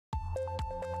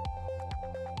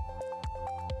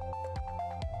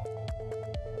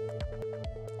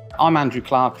I'm Andrew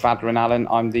Clark of Adler & Allen.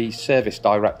 I'm the Service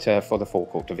Director for the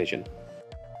Forecourt Division.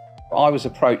 I was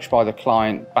approached by the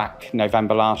client back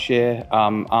November last year,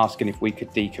 asking if we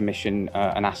could decommission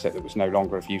an asset that was no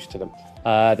longer of use to them.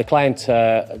 The client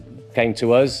came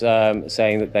to us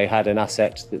saying that they had an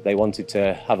asset that they wanted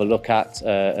to have a look at,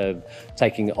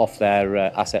 taking it off their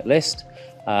asset list.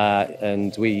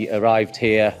 And we arrived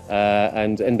here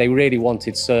and they really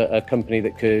wanted a company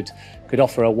that could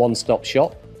offer a one-stop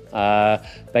shop.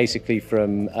 Basically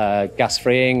from gas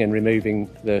freeing and removing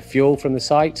the fuel from the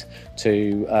site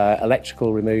to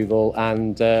electrical removal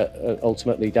and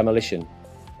ultimately demolition.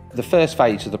 The first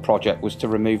phase of the project was to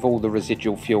remove all the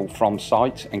residual fuel from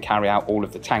site and carry out all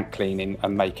of the tank cleaning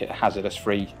and make it a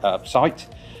hazardous-free site.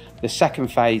 The second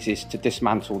phase is to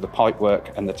dismantle the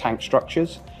pipework and the tank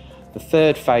structures. The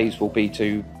third phase will be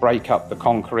to break up the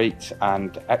concrete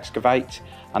and excavate,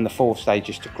 and the fourth stage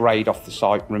is to grade off the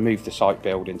site, remove the site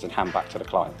buildings and hand back to the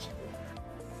client.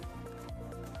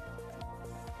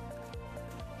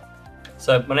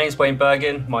 So my name is Wayne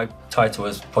Bergin. My title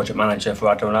is Project Manager for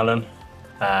Adler & Allen.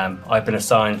 I've been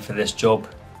assigned for this job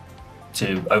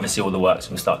to oversee all the works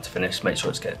from start to finish, make sure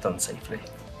it's get done safely.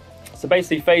 So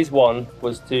basically phase one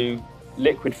was to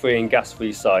liquid free and gas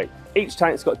free site. Each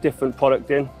tank's got different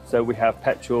product in, so we have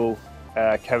petrol,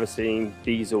 kerosene,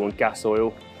 diesel and gas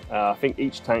oil. I think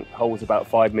each tank holds about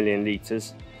 5 million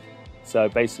litres. So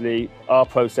basically our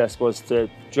process was to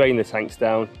drain the tanks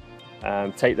down,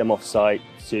 take them off site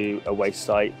to a waste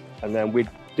site, and then we'd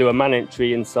do a man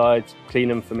entry inside, clean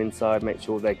them from inside, make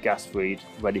sure they're gas freed,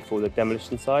 ready for the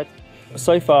demolition side.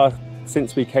 So far,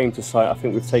 since we came to site, I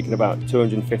think we've taken about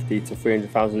 250 to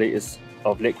 300,000 litres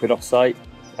of liquid off site.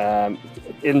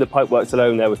 In the pipeworks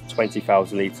alone, there was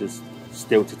 20,000 litres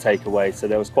still to take away, so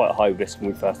there was quite a high risk when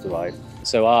we first arrived.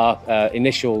 So our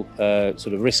initial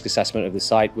sort of risk assessment of the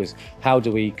site was how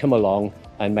do we come along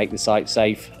and make the site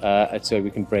safe so we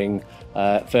can bring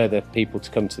further people to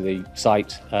come to the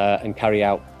site and carry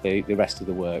out the rest of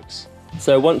the works.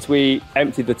 So once we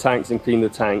emptied the tanks and cleaned the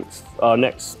tanks, our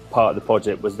next part of the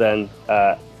project was then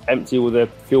empty all the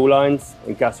fuel lines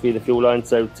and gas feed the fuel lines.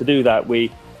 So to do that,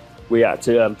 we had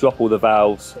to drop all the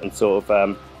valves and sort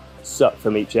of suck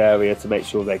from each area to make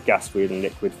sure they're gas free and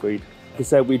liquid free. Like I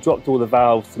said, we dropped all the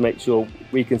valves to make sure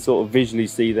we can sort of visually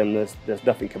see them, there's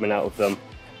nothing coming out of them.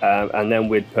 And then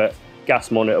we'd put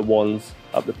gas monitor wands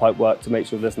up the pipework to make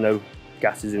sure there's no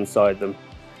gases inside them.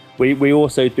 We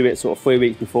also do it sort of 3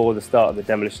 weeks before the start of the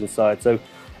demolition side. So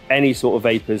any sort of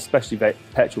vapours, especially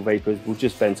petrol vapours, will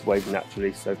just vent away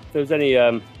naturally. So if there was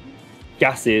any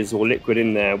gases or liquid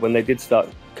in there, when they did start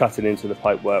cutting into the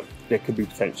pipework, there could be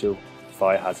potential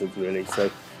fire hazards really.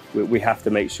 So we have to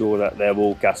make sure that they're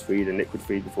all gas free and liquid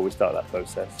free before we start that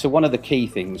process. So one of the key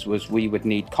things was we would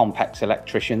need complex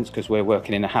electricians because we're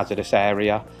working in a hazardous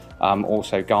area.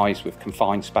 Also guys with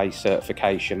confined space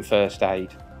certification, first aid.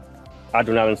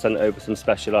 Adler & Allen sent over some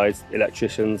specialised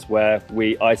electricians where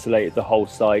we isolated the whole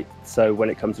site, so when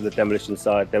it comes to the demolition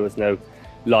side there was no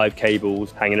live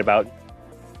cables hanging about.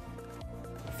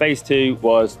 Phase two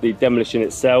was the demolition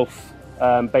itself.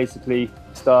 Basically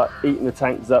start eating the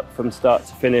tanks up from start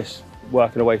to finish,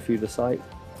 working our way through the site.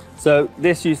 So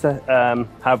this used to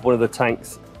have one of the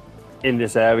tanks in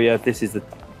this area. This is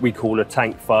we call a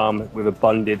tank farm with a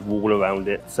bunded wall around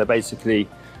it. So basically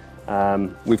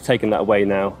we've taken that away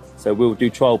now. So we'll do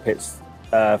trial pits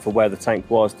for where the tank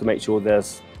was to make sure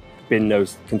there's been no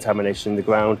contamination in the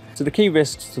ground. So the key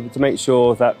risks to make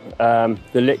sure that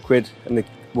the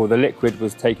liquid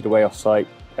was taken away off site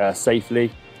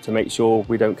safely, to make sure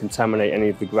we don't contaminate any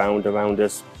of the ground around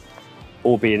us,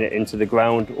 or being it into the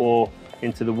ground or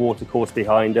into the water course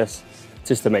behind us,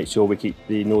 just to make sure we keep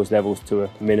the noise levels to a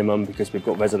minimum because we've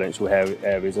got residential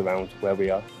areas around where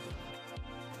we are.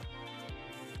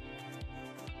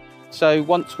 So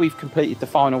once we've completed the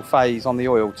final phase on the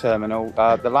oil terminal,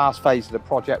 the last phase of the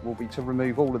project will be to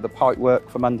remove all of the pipework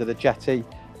from under the jetty,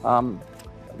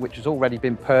 which has already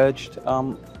been purged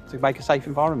to make a safe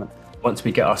environment. Once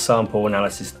we get our sample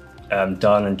analysis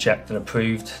done and checked and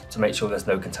approved to make sure there's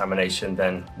no contamination,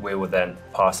 then we will then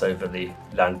pass over the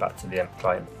land back to the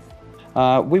client.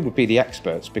 We would be the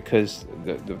experts because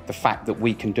the fact that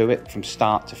we can do it from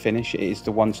start to finish, it is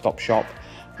the one-stop shop.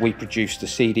 We produce the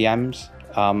CDMs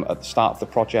at the start of the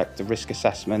project, the risk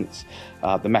assessments,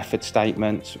 the method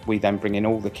statements. We then bring in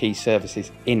all the key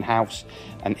services in-house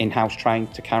and in-house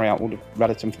trained to carry out all the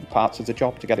relative parts of the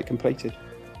job to get it completed.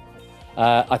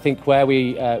 I think where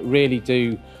we really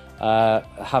do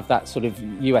have that sort of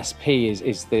USP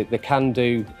is the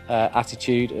can-do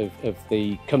attitude of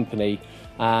the company,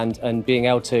 and being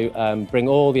able to bring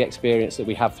all the experience that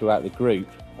we have throughout the group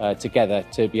together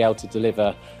to be able to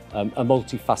deliver a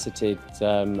multifaceted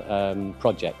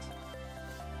project.